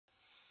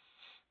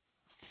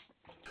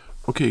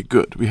Okay,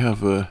 good. We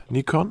have a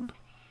Nikon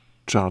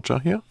charger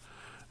here,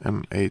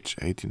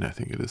 MH18 I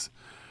think it is,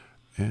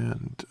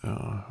 and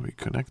we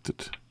connect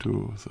it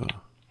to the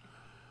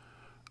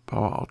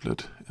power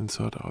outlet,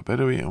 insert our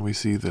battery, and we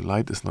see the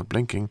light is not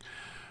blinking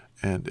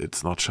and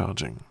it's not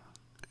charging,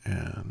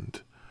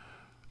 and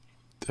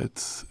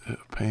that's a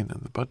pain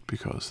in the butt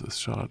because this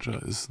charger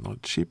is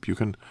not cheap. You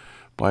can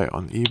buy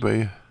on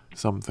eBay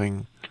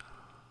something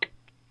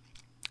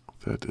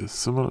that is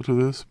similar to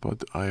this,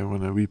 but I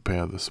want to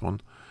repair this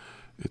one.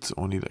 It's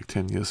only like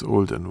 10 years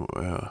old and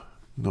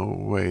no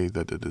way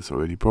that it is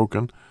already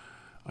broken.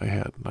 I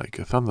had like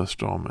a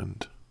thunderstorm,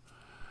 and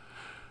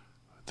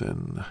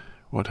then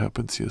what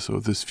happens here?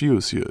 So this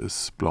fuse here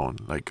is blown,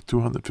 like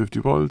 250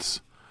 volts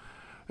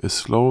is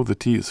slow. The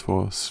T is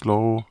for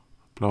slow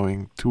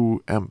blowing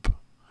 2 amp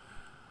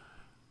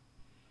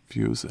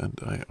fuse, and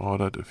I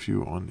ordered a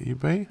few on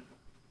eBay.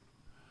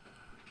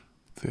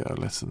 They are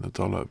less than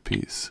 $1 a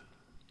piece.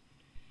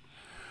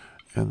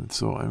 And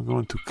so I'm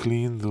going to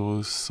clean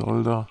those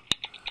solder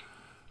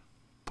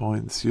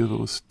points here,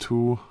 those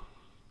two,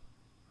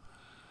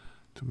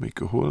 to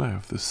make a hole. I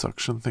have this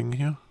suction thing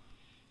here.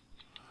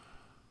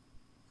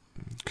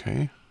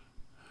 Okay.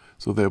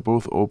 So they're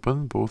both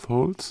open, both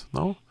holes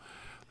now.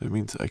 That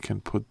means I can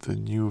put the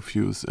new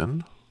fuse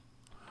in.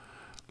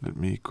 Let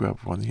me grab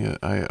one here.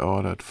 I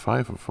ordered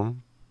 5 of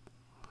them.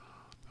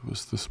 It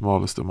was the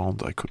smallest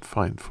amount I could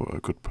find for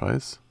a good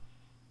price.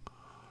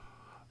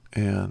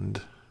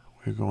 And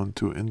we're going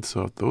to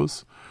insert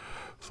those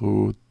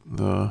through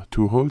the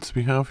 2 holes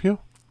we have here,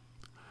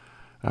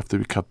 after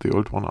we cut the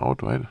old one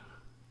out, right?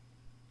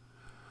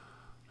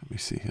 Let me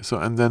see here. So,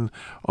 and then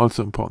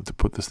also important to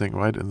put this thing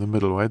right in the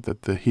middle, right?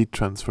 That the heat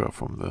transfer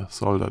from the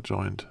solder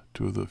joint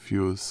to the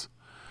fuse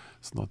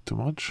is not too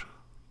much.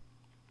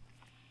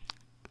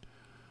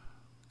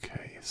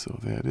 Okay, so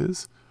there it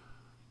is.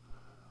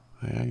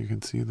 There, you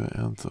can see the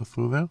ends are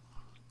through there.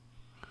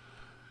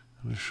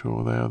 The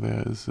show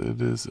there is,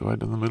 it is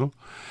right in the middle.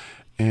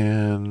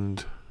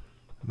 And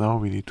now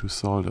we need to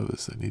solder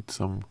this. I need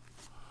some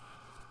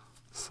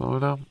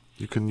solder.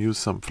 You can use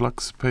some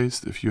flux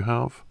paste if you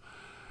have.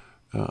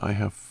 I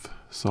have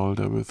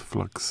solder with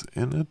flux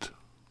in it.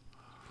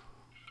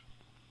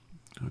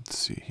 Let's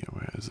see here,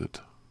 where is it?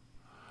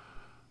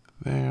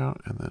 There,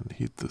 and then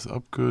heat this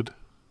up good.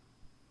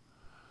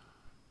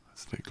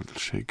 Let's take a little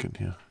shake in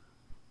here.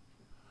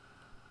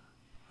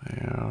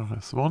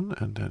 There's one,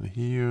 and then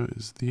here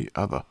is the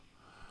other.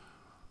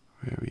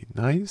 Very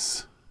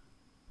nice.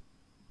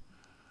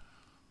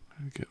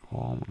 Get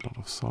warm, a lot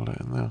of solder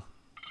in there.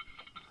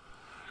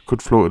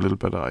 Could flow a little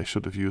better. I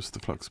should have used the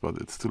flux, but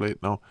it's too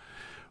late now.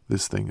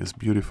 This thing is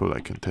beautiful,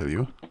 I can tell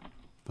you.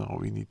 Now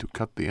we need to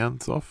cut the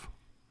ends off.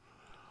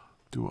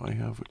 Do I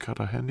have a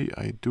cutter handy?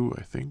 I do,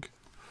 I think.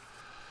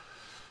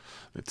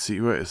 Let's see,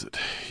 where is it?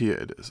 Here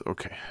it is.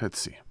 Okay, let's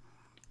see.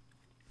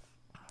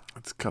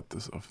 Let's cut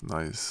this off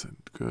nice and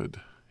good.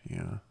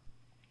 Yeah.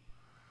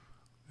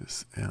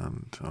 This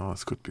end. Oh,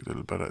 this could be a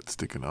little better. It's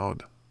sticking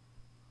out.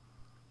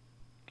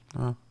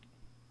 Oh.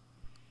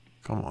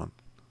 Come on.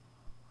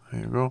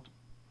 There you go.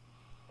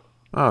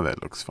 Ah,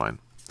 that looks fine.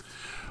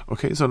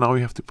 Okay, so now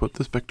we have to put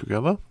this back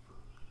together.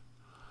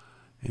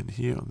 In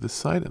here on this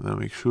side, and then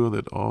make sure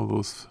that all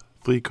those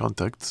 3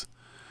 contacts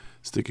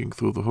sticking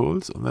through the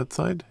holes on that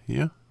side.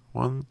 Here.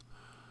 1,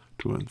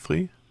 2, and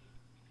 3.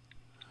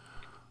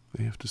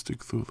 They have to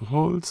stick through the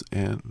holes,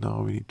 and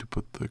now we need to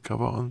put the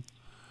cover on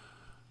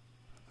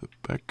the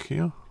back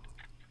here.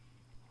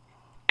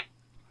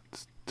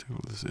 Let's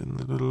tickle this in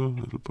a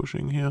little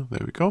pushing here.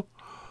 There we go.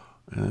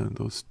 And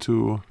those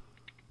 2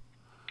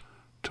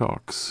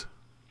 torques.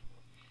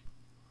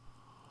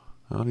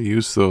 I'll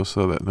use those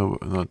so that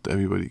not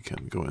everybody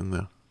can go in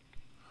there.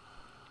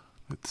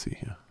 Let's see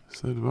here.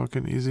 Is that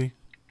working easy?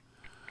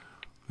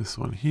 This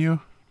one here.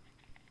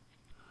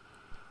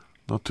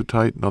 Not too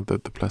tight, not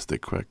that the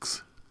plastic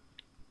cracks.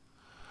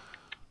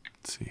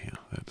 Let's see here,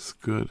 that's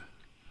good.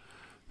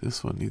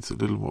 This one needs a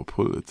little more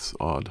pull, it's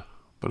odd,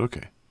 but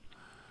okay.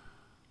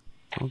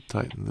 I'll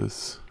tighten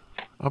this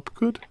up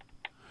good.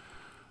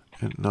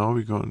 And now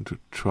we're going to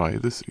try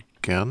this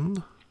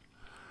again.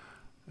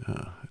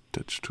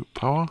 Attach to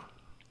power.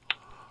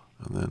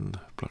 And then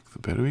plug the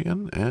battery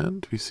in,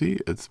 and we see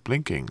it's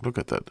blinking. Look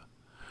at that.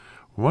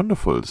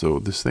 Wonderful, so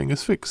this thing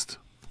is fixed.